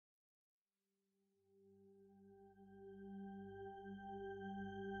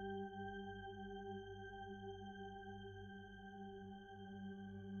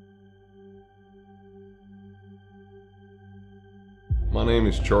My name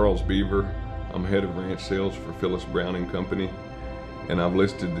is Charles Beever. I'm head of ranch sales for Phyllis Brown & Company, and I've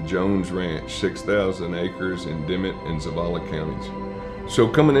listed the Jones Ranch, 6,000 acres in Dimmitt and Zavala counties. So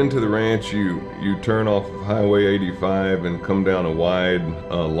coming into the ranch, you turn off of Highway 85 and come down a wide,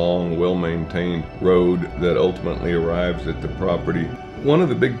 long, well-maintained road that ultimately arrives at the property. One of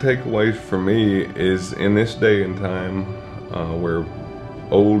the big takeaways for me is in this day and time where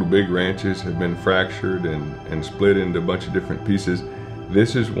old big ranches have been fractured and split into a bunch of different pieces,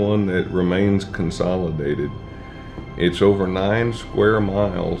 this is one that remains consolidated. It's over 9 square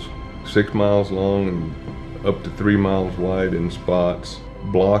miles, 6 miles long and up to 3 miles wide in spots,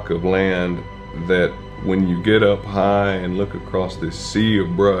 block of land that when you get up high and look across this sea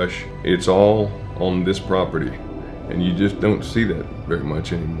of brush, it's all on this property, and you just don't see that very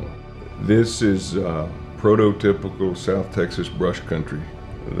much anymore. This is prototypical South Texas brush country.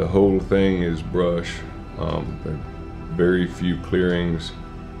 The whole thing is brush. Very few clearings.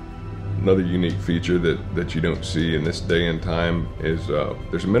 Another unique feature that you don't see in this day and time is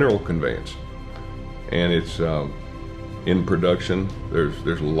there's a mineral conveyance, and it's in production.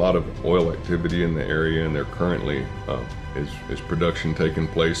 There's a lot of oil activity in the area, and there currently is production taking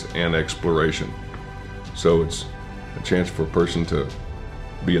place and exploration. So it's a chance for a person to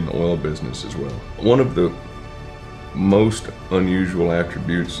be in the oil business as well. One of the most unusual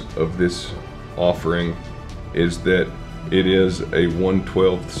attributes of this offering is that it is a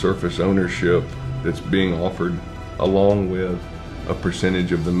 1/12 surface ownership that's being offered along with a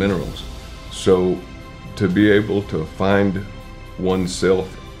percentage of the minerals. So to be able to find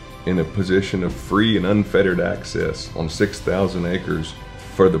oneself in a position of free and unfettered access on 6,000 acres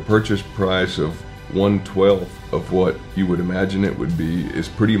for the purchase price of 1/12 of what you would imagine it would be is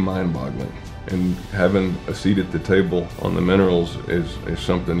pretty mind-boggling. And having a seat at the table on the minerals is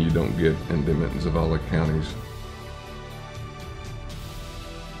something you don't get in Dimmitt and Zavala counties.